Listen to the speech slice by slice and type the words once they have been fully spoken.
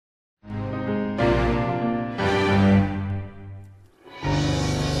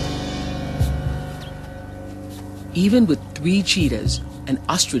Even with 3 cheetahs, an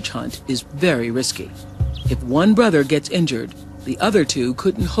ostrich hunt is very risky. If one brother gets injured, the other 2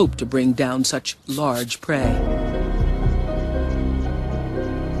 couldn't hope to bring down such large prey.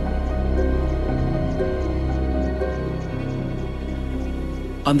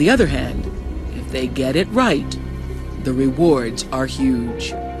 On the other hand, if they get it right, the rewards are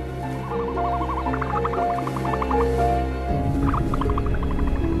huge.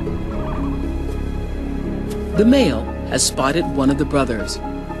 The male has spotted one of the brothers,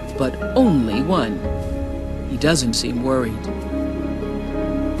 but only one. He doesn't seem worried.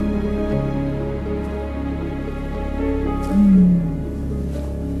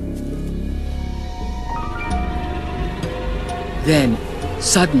 Then,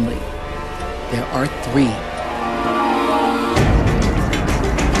 suddenly, there are 3.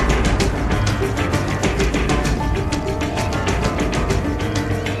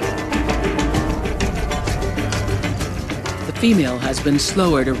 The female has been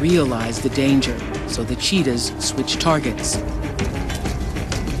slower to realize the danger, so the cheetahs switch targets.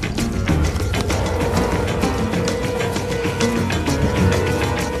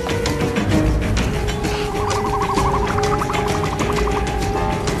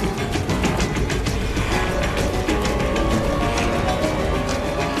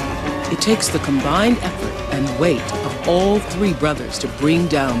 It takes the combined effort and weight of all 3 brothers to bring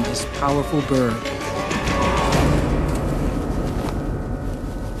down this powerful bird.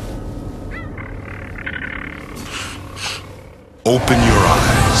 Open your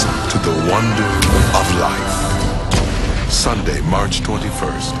eyes to the wonder of life. Sunday, March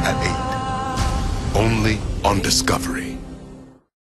 21st at 8. Only on Discovery.